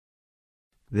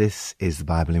This is the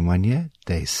Bible in 1 year,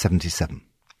 day 77.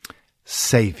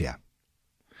 Saviour.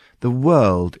 The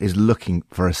world is looking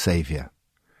for a saviour.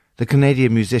 The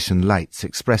Canadian musician Lights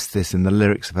expressed this in the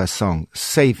lyrics of her song,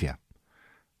 Saviour.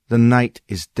 The night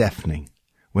is deafening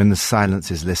when the silence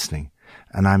is listening,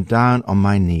 and I'm down on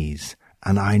my knees,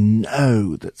 and I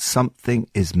know that something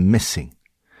is missing.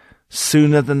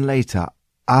 Sooner than later,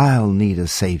 I'll need a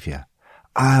saviour.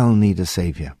 I'll need a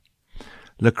saviour.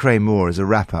 Lecrae Moore is a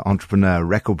rapper, entrepreneur,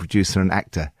 record producer and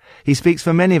actor. He speaks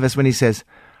for many of us when he says,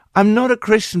 I'm not a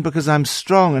Christian because I'm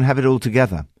strong and have it all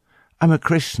together. I'm a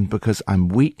Christian because I'm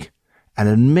weak and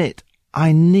admit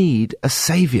I need a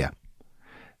saviour.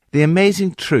 The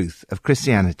amazing truth of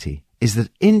Christianity is that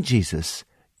in Jesus,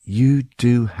 you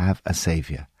do have a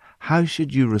saviour. How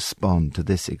should you respond to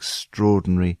this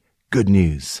extraordinary good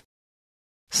news?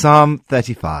 Psalm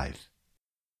 35.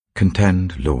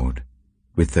 Contend, Lord,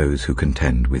 with those who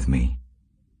contend with me.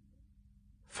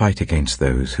 Fight against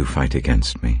those who fight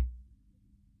against me.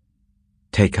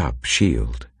 Take up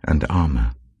shield and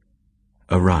armour.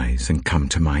 Arise and come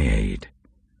to my aid.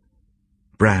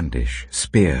 Brandish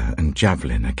spear and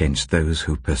javelin against those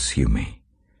who pursue me.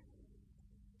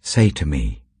 Say to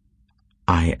me,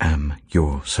 I am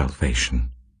your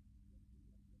salvation.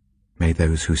 May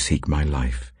those who seek my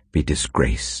life be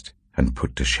disgraced and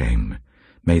put to shame.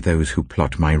 May those who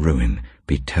plot my ruin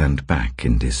be turned back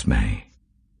in dismay.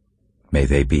 May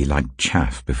they be like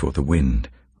chaff before the wind,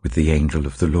 with the angel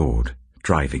of the Lord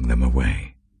driving them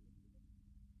away.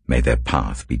 May their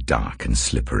path be dark and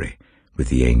slippery, with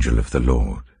the angel of the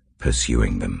Lord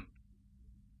pursuing them.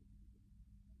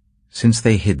 Since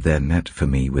they hid their net for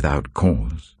me without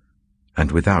cause,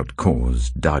 and without cause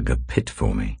dug a pit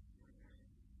for me,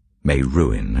 may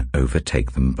ruin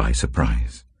overtake them by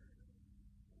surprise.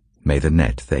 May the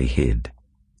net they hid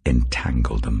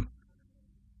entangle them.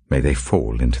 May they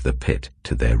fall into the pit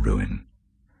to their ruin.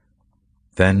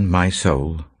 Then my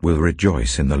soul will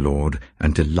rejoice in the Lord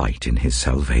and delight in his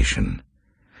salvation.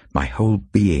 My whole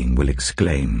being will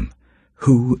exclaim,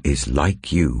 Who is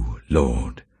like you,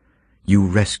 Lord? You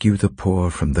rescue the poor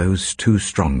from those too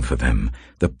strong for them,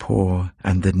 the poor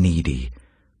and the needy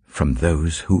from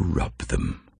those who rob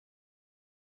them.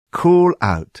 Call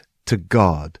out to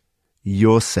God,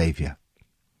 your saviour.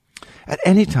 At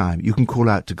any time, you can call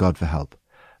out to God for help.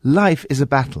 Life is a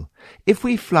battle. If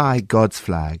we fly God's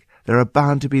flag, there are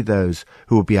bound to be those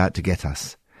who will be out to get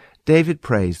us. David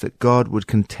prays that God would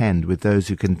contend with those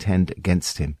who contend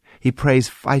against him. He prays,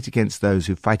 fight against those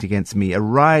who fight against me.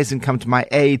 Arise and come to my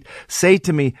aid. Say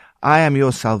to me, I am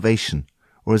your salvation.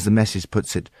 Or as the Message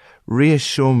puts it,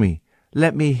 reassure me.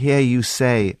 Let me hear you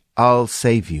say, I'll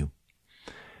save you.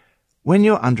 When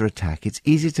you're under attack, it's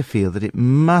easy to feel that it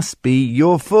must be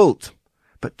your fault.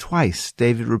 But twice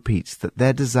David repeats that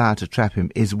their desire to trap him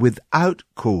is without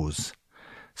cause.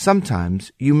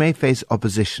 Sometimes you may face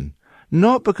opposition,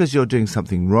 not because you're doing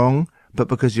something wrong, but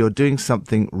because you're doing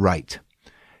something right.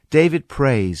 David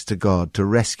prays to God to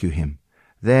rescue him.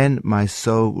 Then my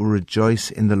soul will rejoice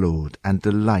in the Lord and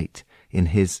delight in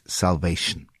his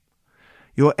salvation.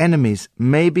 Your enemies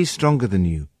may be stronger than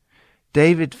you.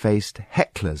 David faced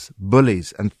hecklers,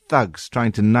 bullies, and thugs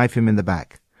trying to knife him in the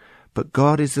back. But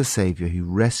God is the Saviour who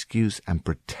rescues and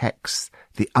protects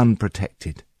the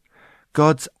unprotected.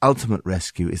 God's ultimate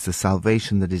rescue is the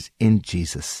salvation that is in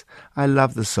Jesus. I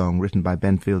love the song written by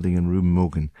Ben Fielding and Reuben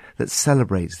Morgan that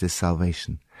celebrates this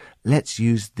salvation. Let's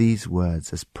use these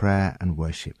words as prayer and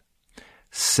worship.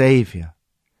 Saviour,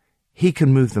 he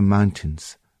can move the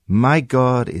mountains. My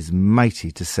God is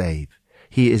mighty to save.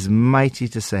 He is mighty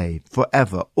to save,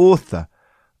 forever, author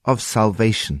of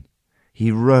salvation. He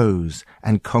rose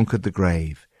and conquered the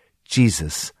grave.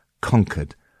 Jesus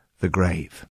conquered the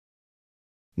grave.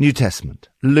 New Testament,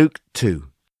 Luke 2.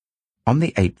 On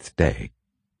the 8th day,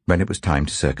 when it was time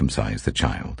to circumcise the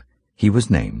child, he was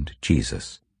named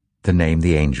Jesus, the name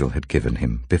the angel had given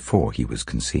him before he was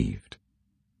conceived.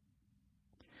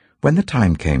 When the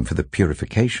time came for the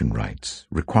purification rites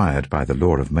required by the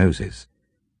law of Moses,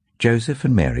 Joseph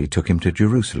and Mary took him to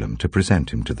Jerusalem to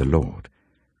present him to the Lord.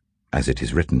 As it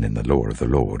is written in the law of the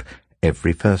Lord,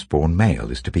 every firstborn male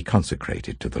is to be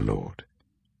consecrated to the Lord,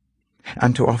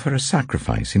 and to offer a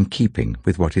sacrifice in keeping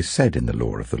with what is said in the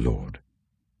law of the Lord,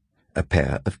 a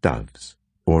pair of doves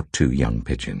or 2 young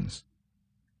pigeons.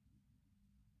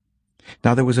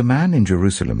 Now there was a man in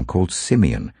Jerusalem called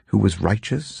Simeon, who was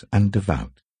righteous and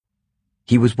devout.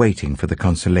 He was waiting for the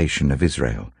consolation of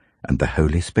Israel, and the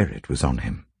Holy Spirit was on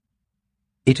him.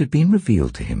 It had been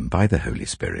revealed to him by the Holy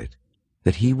Spirit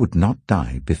that he would not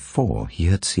die before he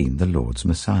had seen the Lord's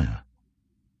Messiah.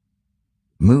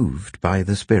 Moved by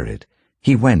the Spirit,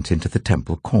 he went into the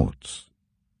temple courts.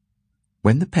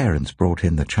 When the parents brought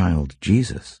in the child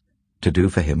Jesus to do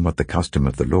for him what the custom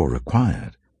of the law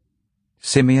required,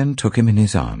 Simeon took him in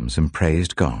his arms and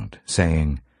praised God,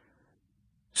 saying,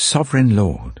 "Sovereign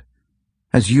Lord,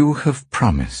 as you have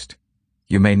promised,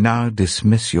 you may now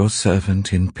dismiss your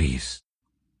servant in peace.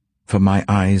 For my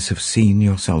eyes have seen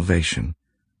your salvation,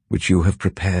 which you have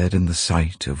prepared in the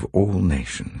sight of all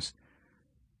nations,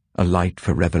 a light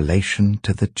for revelation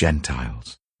to the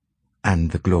Gentiles, and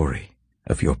the glory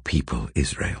of your people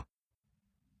Israel."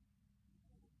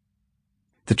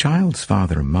 The child's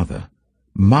father and mother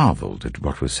marveled at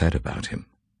what was said about him.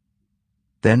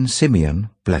 Then Simeon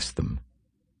blessed them,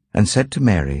 and said to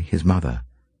Mary, his mother,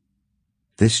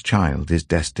 "This child is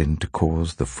destined to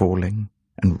cause the falling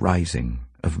and rising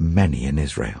of many in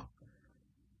Israel,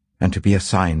 and to be a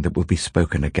sign that will be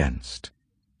spoken against,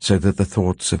 so that the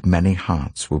thoughts of many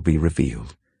hearts will be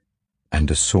revealed, and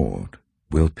a sword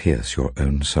will pierce your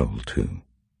own soul too."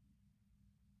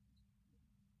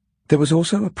 There was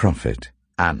also a prophet,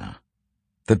 Anna,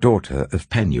 the daughter of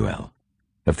Penuel,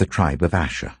 of the tribe of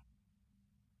Asher.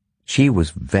 She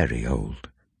was very old.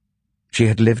 She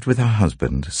had lived with her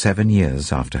husband 7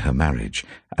 years after her marriage,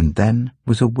 and then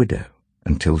was a widow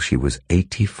until she was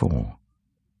 84.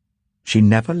 She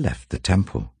never left the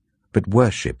temple, but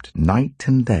worshipped night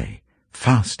and day,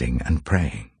 fasting and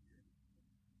praying.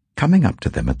 Coming up to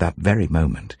them at that very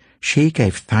moment, she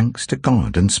gave thanks to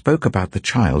God and spoke about the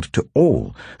child to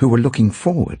all who were looking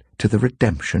forward to the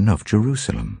redemption of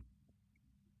Jerusalem.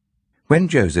 When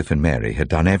Joseph and Mary had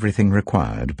done everything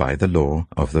required by the law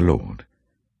of the Lord,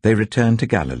 they returned to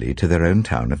Galilee to their own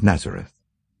town of Nazareth.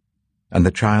 And the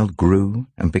child grew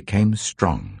and became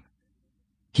strong.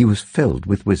 He was filled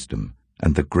with wisdom,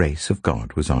 and the grace of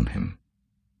God was on him.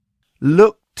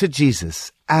 Look to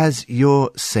Jesus as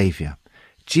your Saviour.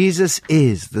 Jesus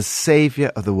is the Saviour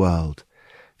of the world.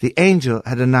 The angel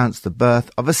had announced the birth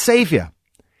of a Saviour.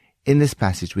 In this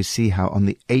passage we see how on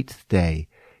the 8th day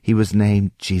he was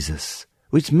named Jesus,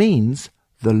 which means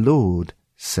the Lord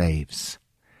saves.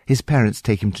 His parents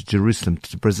take him to Jerusalem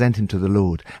to present him to the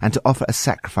Lord and to offer a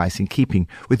sacrifice in keeping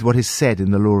with what is said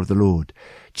in the law of the Lord.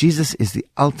 Jesus is the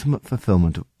ultimate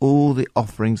fulfillment of all the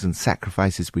offerings and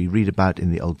sacrifices we read about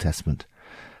in the Old Testament.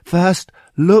 First,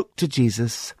 look to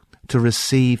Jesus to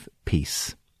receive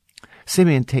peace.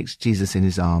 Simeon takes Jesus in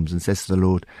his arms and says to the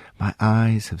Lord, "My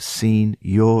eyes have seen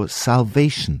your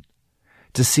salvation."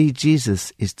 To see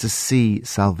Jesus is to see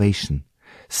salvation.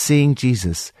 Seeing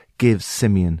Jesus gives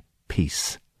Simeon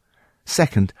peace.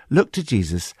 Second, look to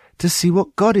Jesus to see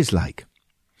what God is like.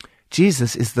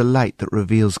 Jesus is the light that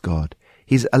reveals God.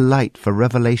 He's a light for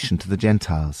revelation to the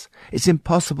Gentiles. It's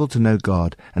impossible to know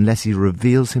God unless he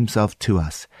reveals himself to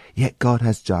us. Yet God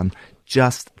has done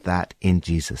just that in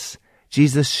Jesus.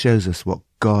 Jesus shows us what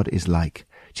God is like.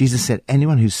 Jesus said,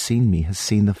 "Anyone who's seen me has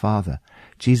seen the Father."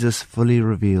 Jesus fully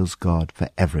reveals God for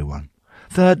everyone.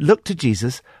 Third, look to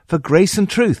Jesus for grace and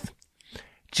truth.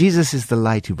 Jesus is the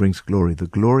light who brings glory, the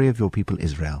glory of your people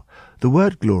Israel. The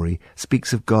word glory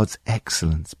speaks of God's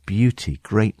excellence, beauty,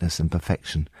 greatness, and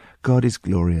perfection. God is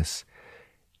glorious.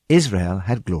 Israel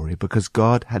had glory because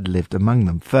God had lived among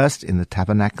them, first in the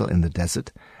tabernacle in the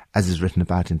desert, as is written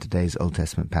about in today's Old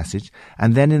Testament passage,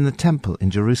 and then in the temple in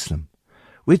Jerusalem.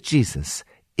 With Jesus,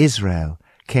 Israel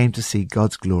came to see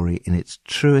God's glory in its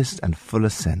truest and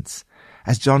fullest sense.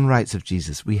 As John writes of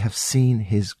Jesus, we have seen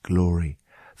his glory,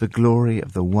 the glory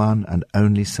of the one and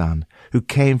only Son, who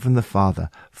came from the Father,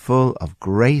 full of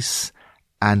grace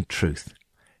and truth.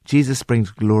 Jesus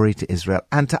brings glory to Israel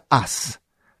and to us,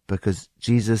 because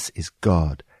Jesus is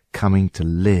God coming to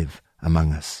live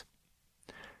among us.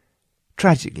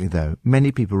 Tragically, though,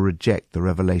 many people reject the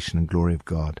revelation and glory of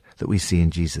God that we see in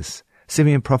Jesus.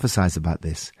 Simeon prophesies about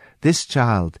this. This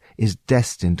child is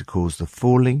destined to cause the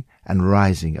falling and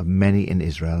rising of many in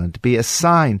Israel and to be a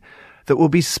sign that will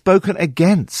be spoken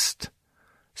against,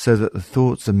 so that the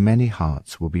thoughts of many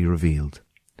hearts will be revealed.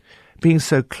 Being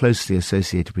so closely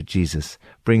associated with Jesus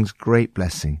brings great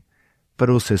blessing, but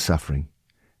also suffering.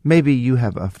 Maybe you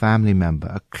have a family member,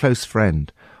 a close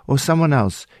friend, or someone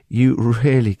else you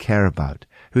really care about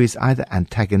who is either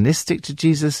antagonistic to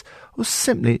Jesus or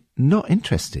simply not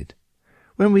interested.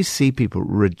 When we see people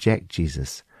reject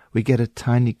Jesus, we get a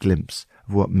tiny glimpse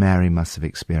of what Mary must have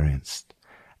experienced.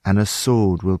 And a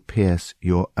sword will pierce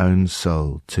your own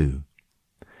soul too.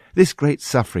 This great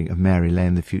suffering of Mary lay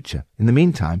in the future. In the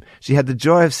meantime, she had the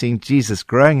joy of seeing Jesus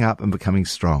growing up and becoming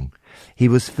strong. He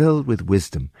was filled with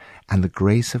wisdom, and the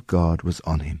grace of God was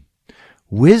on him.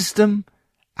 Wisdom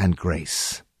and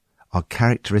grace are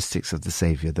characteristics of the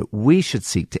Saviour that we should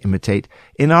seek to imitate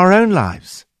in our own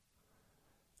lives.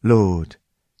 Lord,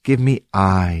 Give me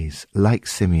eyes like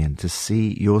Simeon to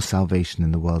see your salvation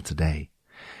in the world today.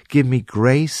 Give me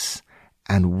grace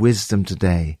and wisdom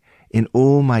today in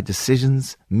all my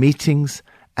decisions, meetings,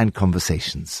 and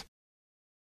conversations.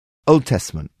 Old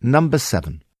Testament, number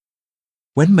 7.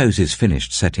 When Moses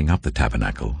finished setting up the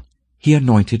tabernacle, he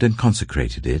anointed and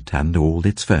consecrated it and all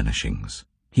its furnishings.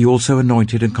 He also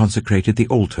anointed and consecrated the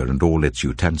altar and all its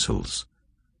utensils.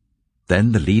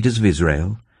 Then the leaders of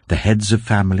Israel, the heads of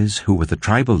families who were the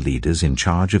tribal leaders in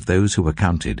charge of those who were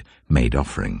counted, made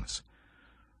offerings.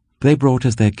 They brought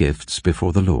as their gifts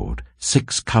before the Lord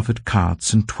 6 covered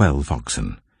carts and 12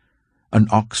 oxen, an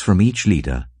ox from each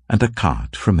leader and a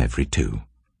cart from every 2.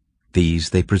 These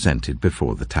they presented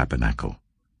before the tabernacle.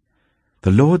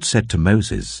 The Lord said to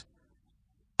Moses,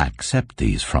 "Accept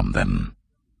these from them,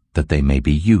 that they may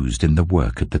be used in the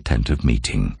work at the tent of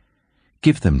meeting.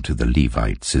 Give them to the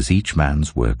Levites as each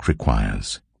man's work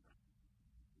requires."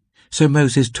 So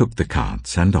Moses took the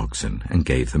carts and oxen and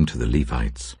gave them to the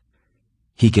Levites.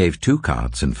 He gave 2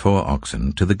 carts and 4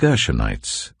 oxen to the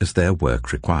Gershonites as their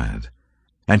work required,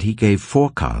 and he gave 4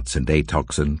 carts and 8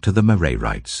 oxen to the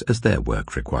Merarites as their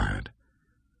work required.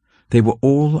 They were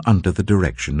all under the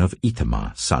direction of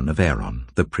Ithamar, son of Aaron,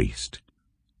 the priest.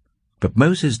 But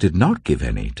Moses did not give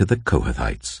any to the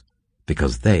Kohathites,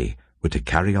 because they were to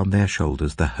carry on their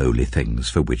shoulders the holy things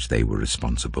for which they were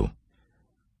responsible.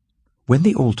 When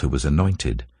the altar was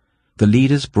anointed, the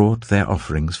leaders brought their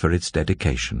offerings for its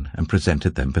dedication and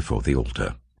presented them before the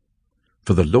altar.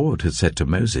 For the Lord had said to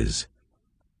Moses,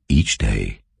 "Each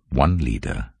day 1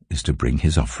 leader is to bring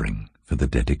his offering for the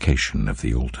dedication of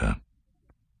the altar."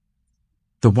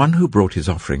 The one who brought his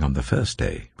offering on the first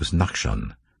day was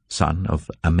Nachshon, son of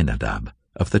Amminadab,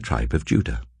 of the tribe of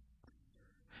Judah.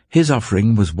 His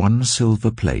offering was 1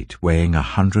 silver plate weighing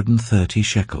 130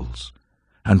 shekels,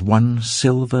 and 1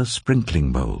 silver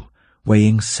sprinkling bowl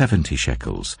weighing 70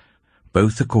 shekels,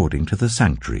 both according to the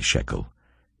sanctuary shekel,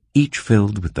 each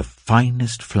filled with the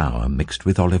finest flour mixed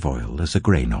with olive oil as a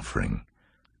grain offering.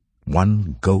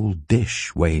 1 gold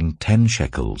dish weighing 10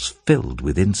 shekels filled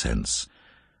with incense,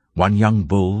 1 young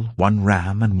bull, 1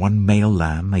 ram, and 1 male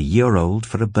lamb a year old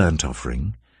for a burnt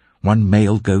offering, 1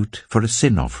 male goat for a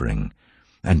sin offering,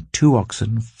 and 2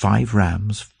 oxen, 5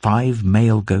 rams, 5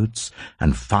 male goats,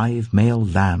 and 5 male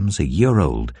lambs a year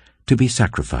old to be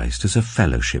sacrificed as a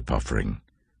fellowship offering.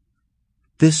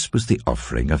 This was the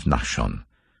offering of Nachshon,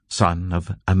 son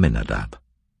of Amminadab.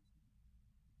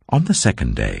 On the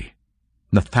second day,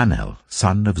 Nathanael,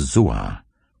 son of Zuar,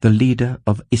 the leader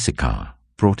of Issachar,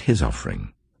 brought his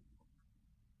offering.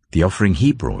 The offering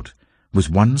he brought was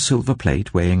 1 silver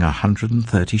plate weighing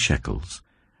 130 shekels,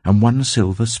 and 1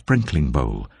 silver sprinkling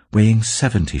bowl weighing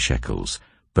 70 shekels,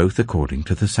 both according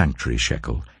to the sanctuary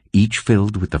shekel, each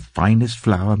filled with the finest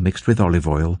flour mixed with olive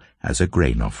oil as a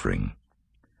grain offering.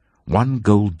 1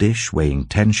 gold dish weighing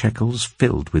 10 shekels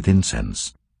filled with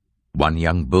incense, 1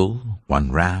 young bull,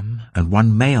 1 ram, and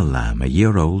 1 male lamb a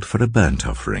year old for a burnt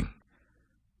offering,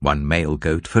 1 male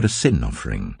goat for a sin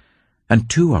offering, and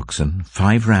 2 oxen,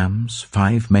 5 rams,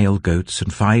 5 male goats,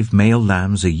 and 5 male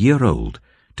lambs a year old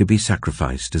to be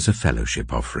sacrificed as a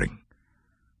fellowship offering.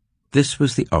 This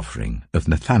was the offering of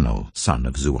Nathanael, son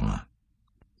of Zuar.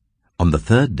 On the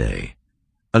third day,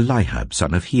 Eliab,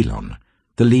 son of Helon,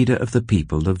 the leader of the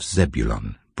people of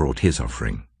Zebulun, brought his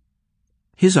offering.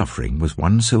 His offering was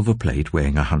 1 silver plate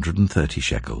weighing 130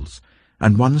 shekels,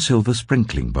 and 1 silver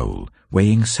sprinkling bowl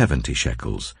weighing 70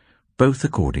 shekels, both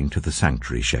according to the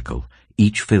sanctuary shekel,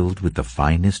 each filled with the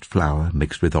finest flour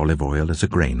mixed with olive oil as a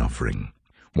grain offering.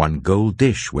 1 gold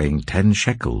dish weighing 10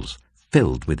 shekels,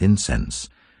 filled with incense,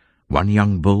 1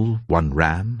 young bull, 1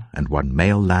 ram, and 1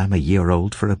 male lamb a year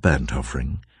old for a burnt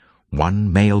offering,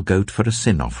 1 male goat for a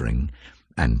sin offering,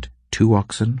 and 2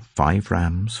 oxen, 5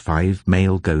 rams, 5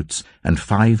 male goats, and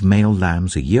 5 male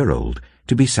lambs a year old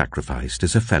to be sacrificed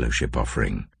as a fellowship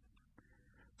offering.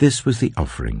 This was the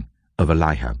offering of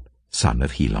Eliab, son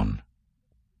of Helon.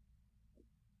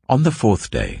 On the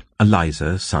fourth day,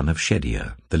 Eliezer, son of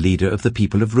Shedeur, the leader of the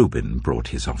people of Reuben, brought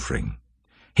his offering.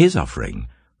 His offering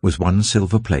was 1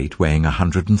 silver plate weighing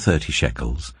 130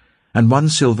 shekels, and 1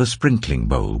 silver sprinkling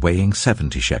bowl weighing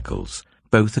 70 shekels,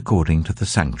 both according to the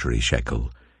sanctuary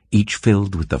shekel, each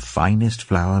filled with the finest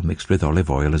flour mixed with olive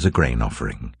oil as a grain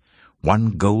offering,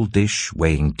 1 gold dish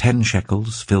weighing 10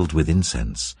 shekels filled with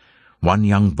incense, 1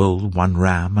 young bull, 1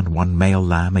 ram, and 1 male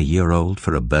lamb a year old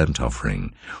for a burnt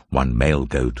offering, 1 male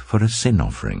goat for a sin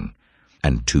offering,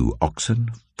 and 2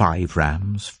 oxen, 5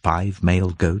 rams, 5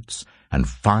 male goats, and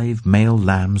 5 male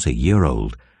lambs a year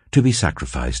old to be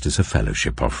sacrificed as a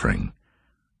fellowship offering.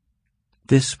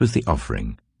 This was the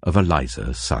offering of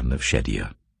Eliezer, son of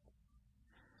Shedeur.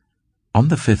 On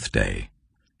the 5th day,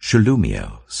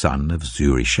 Shelumiel, son of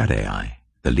Zurishaddai,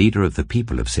 the leader of the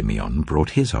people of Simeon,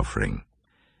 brought his offering.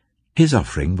 His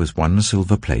offering was 1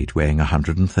 silver plate weighing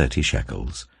 130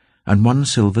 shekels, and 1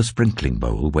 silver sprinkling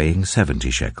bowl weighing 70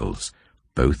 shekels,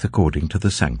 both according to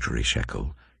the sanctuary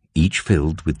shekel, each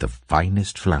filled with the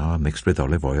finest flour mixed with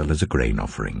olive oil as a grain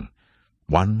offering,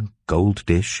 1 gold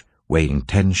dish weighing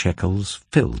 10 shekels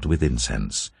filled with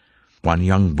incense, 1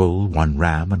 young bull, 1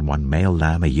 ram, and 1 male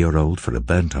lamb a year old for a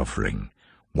burnt offering,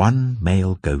 1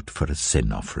 male goat for a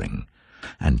sin offering,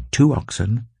 and 2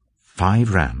 oxen,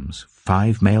 5 rams,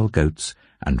 5 male goats,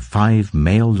 and 5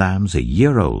 male lambs a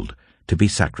year old to be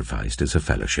sacrificed as a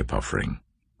fellowship offering.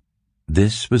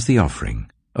 This was the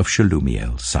offering of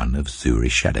Shelumiel, son of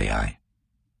Zurishaddai.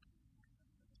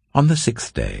 On the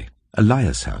 6th day,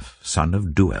 Eliasaph, son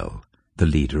of Duel, the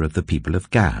leader of the people of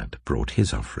Gad, brought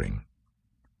his offering.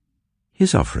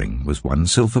 His offering was 1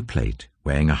 silver plate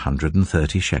weighing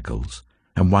 130 shekels,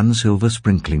 and 1 silver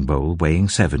sprinkling bowl weighing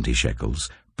 70 shekels,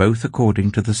 both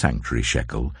according to the sanctuary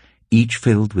shekel, each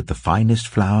filled with the finest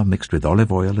flour mixed with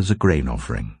olive oil as a grain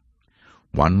offering,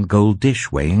 1 gold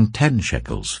dish weighing 10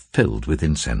 shekels filled with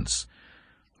incense,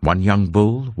 1 young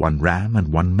bull, 1 ram, and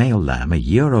 1 male lamb a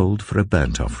year old for a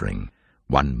burnt offering,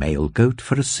 1 male goat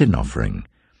for a sin offering,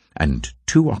 and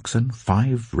 2 oxen,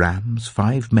 5 rams,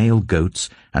 5 male goats,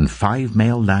 and 5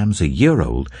 male lambs a year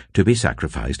old to be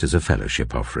sacrificed as a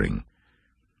fellowship offering.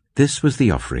 This was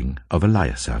the offering of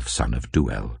Eliasaph, son of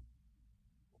Duel.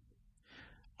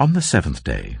 On the 7th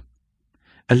day,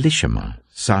 Elishama,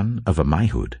 son of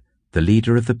Ammihud, the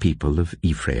leader of the people of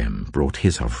Ephraim, brought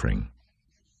his offering.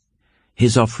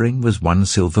 His offering was 1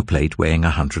 silver plate weighing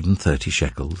 130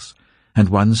 shekels, and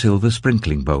 1 silver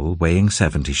sprinkling bowl weighing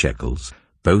 70 shekels,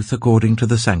 both according to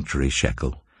the sanctuary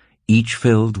shekel, each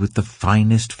filled with the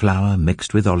finest flour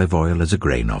mixed with olive oil as a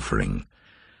grain offering,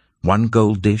 1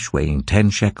 gold dish weighing 10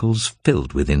 shekels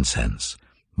filled with incense,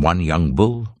 1 young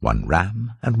bull, 1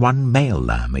 ram, and 1 male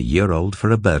lamb a year old for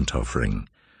a burnt offering,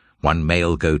 1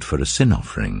 male goat for a sin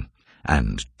offering,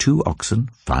 and 2 oxen,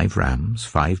 5 rams,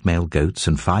 5 male goats,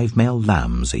 and 5 male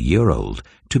lambs a year old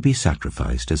to be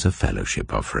sacrificed as a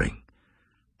fellowship offering.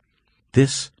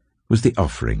 This was the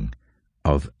offering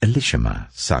of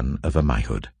Elishama, son of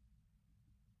Ammihud.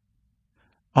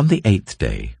 On the 8th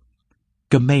day,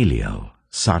 Gamaliel,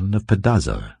 son of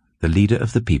Pedazur, the leader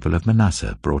of the people of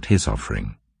Manasseh, brought his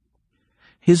offering.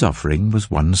 His offering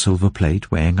was 1 silver plate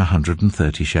weighing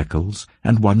 130 shekels,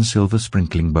 and 1 silver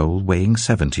sprinkling bowl weighing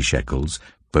 70 shekels,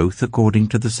 both according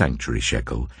to the sanctuary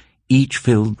shekel, each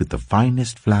filled with the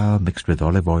finest flour mixed with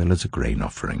olive oil as a grain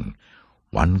offering,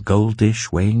 1 gold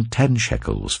dish weighing 10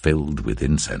 shekels filled with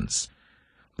incense,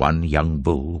 1 young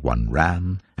bull, 1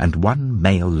 ram, and 1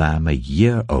 male lamb a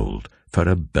year old for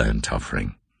a burnt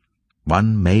offering,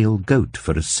 1 male goat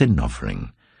for a sin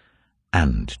offering,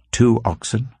 and 2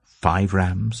 oxen, 5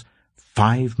 rams,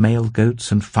 5 male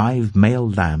goats, and 5 male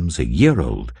lambs a year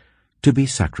old to be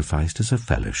sacrificed as a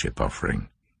fellowship offering.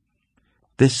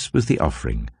 This was the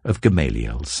offering of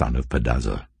Gamaliel, son of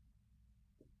Pedazur.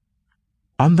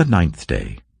 On the 9th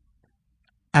day,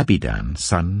 Abidan,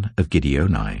 son of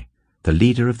Gideoni, the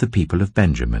leader of the people of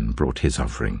Benjamin, brought his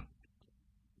offering.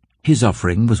 His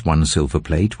offering was 1 silver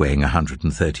plate weighing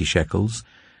 130 shekels,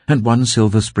 and 1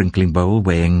 silver sprinkling bowl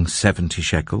weighing 70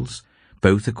 shekels,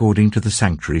 both according to the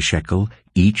sanctuary shekel,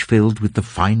 each filled with the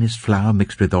finest flour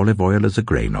mixed with olive oil as a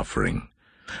grain offering,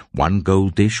 1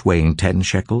 gold dish weighing 10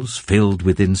 shekels, filled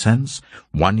with incense,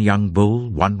 1 young bull,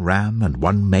 1 ram, and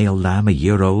 1 male lamb a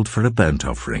year old for a burnt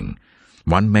offering,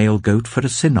 1 male goat for a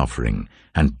sin offering,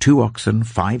 and 2 oxen,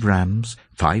 5 rams,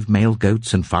 5 male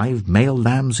goats, and 5 male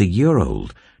lambs a year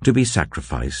old to be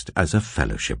sacrificed as a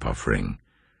fellowship offering.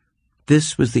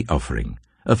 This was the offering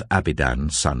of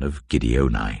Abidan, son of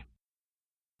Gideoni.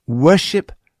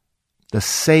 Worship the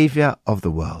Saviour of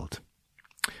the world.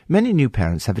 Many new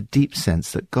parents have a deep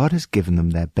sense that God has given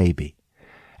them their baby.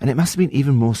 And it must have been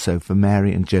even more so for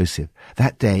Mary and Joseph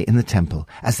that day in the temple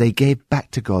as they gave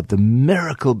back to God the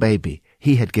miracle baby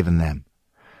he had given them.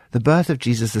 The birth of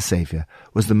Jesus the Saviour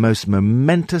was the most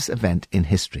momentous event in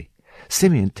history.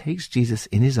 Simeon takes Jesus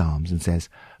in his arms and says,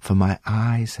 "For my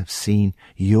eyes have seen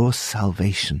your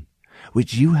salvation,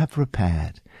 which you have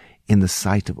prepared in the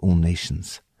sight of all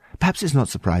nations." Perhaps it's not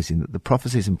surprising that the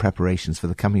prophecies and preparations for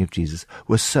the coming of Jesus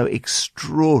were so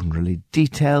extraordinarily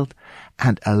detailed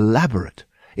and elaborate.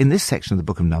 In this section of the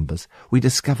book of Numbers, we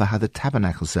discover how the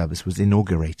tabernacle service was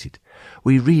inaugurated.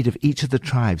 We read of each of the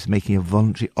tribes making a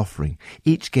voluntary offering.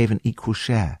 Each gave an equal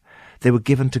share. They were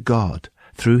given to God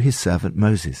through his servant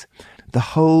Moses.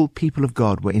 The whole people of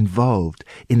God were involved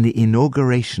in the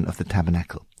inauguration of the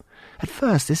tabernacle. At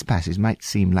first, this passage might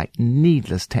seem like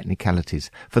needless technicalities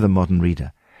for the modern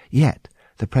reader. Yet,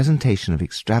 the presentation of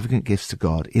extravagant gifts to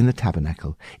God in the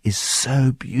tabernacle is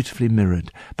so beautifully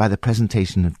mirrored by the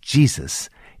presentation of Jesus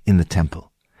in the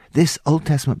temple. This Old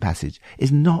Testament passage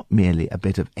is not merely a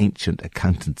bit of ancient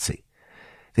accountancy.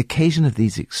 The occasion of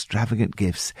these extravagant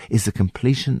gifts is the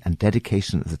completion and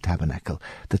dedication of the tabernacle.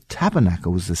 The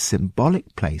tabernacle was the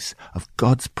symbolic place of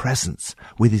God's presence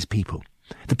with his people.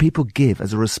 The people give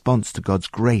as a response to God's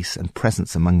grace and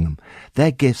presence among them.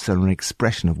 Their gifts are an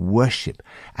expression of worship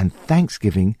and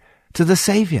thanksgiving to the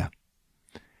Saviour.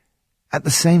 At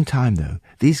the same time, though,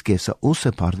 these gifts are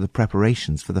also part of the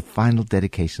preparations for the final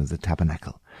dedication of the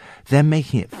tabernacle. They're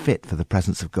making it fit for the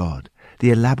presence of God.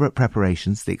 The elaborate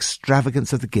preparations, the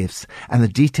extravagance of the gifts, and the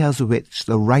details with which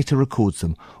the writer records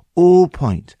them all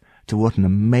point to what an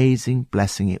amazing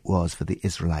blessing it was for the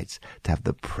Israelites to have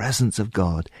the presence of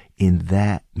God in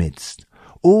their midst.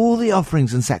 All the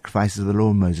offerings and sacrifices of the law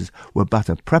of Moses were but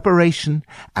a preparation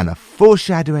and a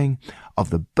foreshadowing of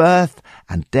the birth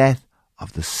and death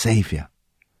of the Saviour.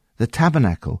 The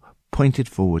tabernacle pointed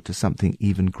forward to something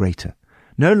even greater.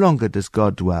 No longer does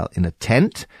God dwell in a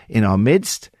tent in our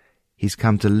midst. He's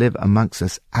come to live amongst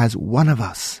us as one of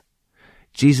us.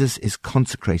 Jesus is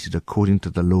consecrated according to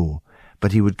the law,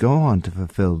 but he would go on to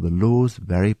fulfill the law's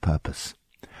very purpose.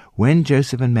 When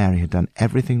Joseph and Mary had done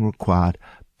everything required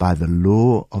by the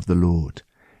law of the Lord,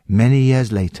 many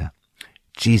years later,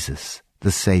 Jesus,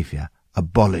 the Saviour,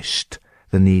 abolished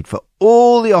the need for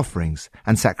all the offerings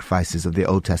and sacrifices of the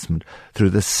Old Testament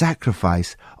through the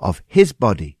sacrifice of his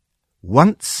body,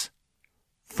 once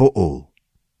for all.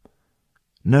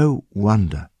 No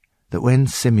wonder that when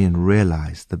Simeon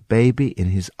realized the baby in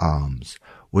his arms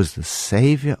was the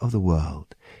Saviour of the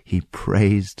world, he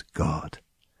praised God.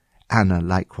 Anna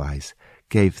likewise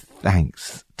gave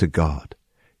thanks to God.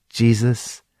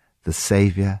 Jesus, the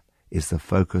Saviour, is the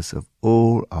focus of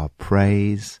all our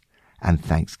praise and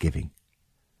thanksgiving.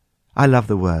 I love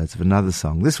the words of another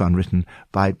song, this one written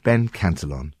by Ben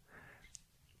Cantillon,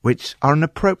 which are an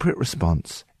appropriate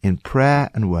response in prayer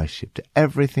and worship to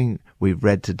everything we've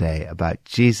read today about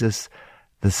Jesus,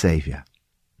 the Saviour.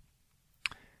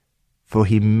 For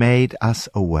he made us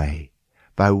a way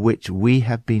by which we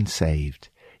have been saved.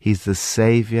 He's the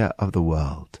Saviour of the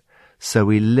world. So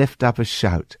we lift up a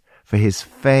shout for his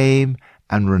fame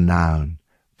and renown.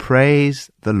 Praise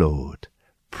the Lord.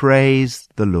 Praise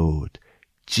the Lord.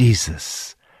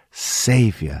 Jesus,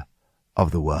 Saviour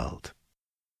of the world.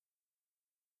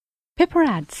 Pippa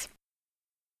adds,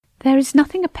 there is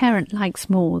nothing a parent likes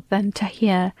more than to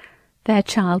hear their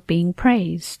child being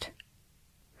praised.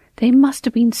 They must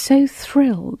have been so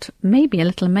thrilled, maybe a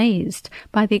little amazed,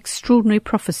 by the extraordinary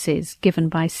prophecies given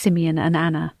by Simeon and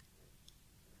Anna.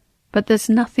 But there's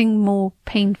nothing more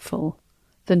painful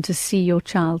than to see your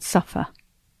child suffer.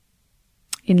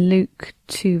 In Luke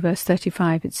 2 verse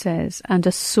 35 it says, and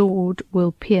a sword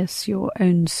will pierce your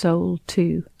own soul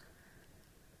too.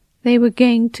 They were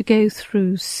going to go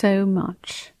through so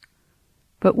much,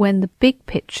 but when the big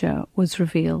picture was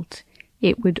revealed,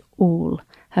 it would all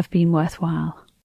have been worthwhile.